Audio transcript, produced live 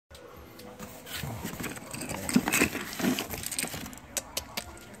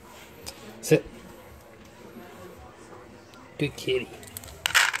Good kitty.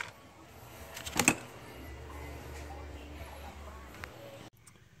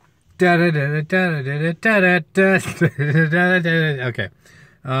 Okay.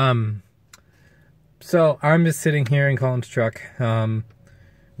 So I'm just sitting here in Colin's truck.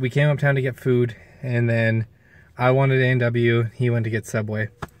 We came uptown to get food, and then I wanted A&W. He went to get Subway.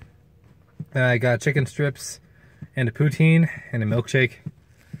 I got chicken strips and a poutine and a milkshake.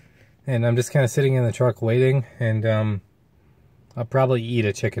 And I'm just kind of sitting in the truck waiting, and I'll probably eat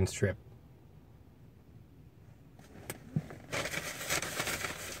a chicken strip.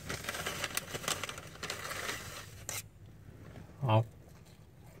 Oh.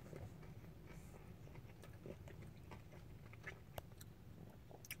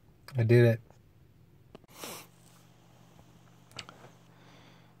 I did it.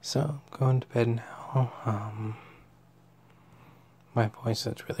 So, I'm going to bed now. My voice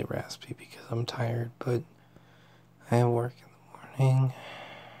is really raspy because I'm tired, but I have work in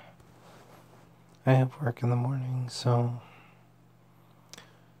the morning. So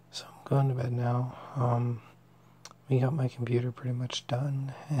I'm going to bed now. We got my computer pretty much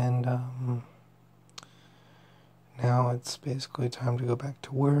done, and now it's basically time to go back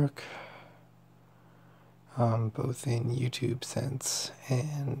to work, both in YouTube sense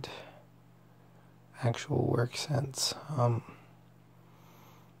and actual work sense.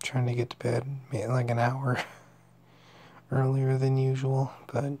 Trying to get to bed like an hour earlier than usual,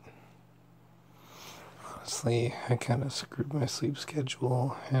 but honestly, I kind of screwed my sleep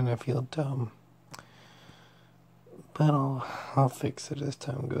schedule, and I feel dumb. But I'll fix it as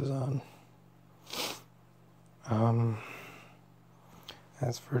time goes on.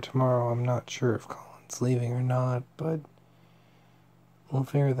 As for tomorrow, I'm not sure if Colin's leaving or not, but we'll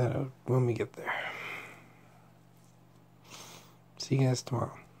figure that out when we get there. See you guys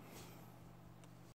tomorrow.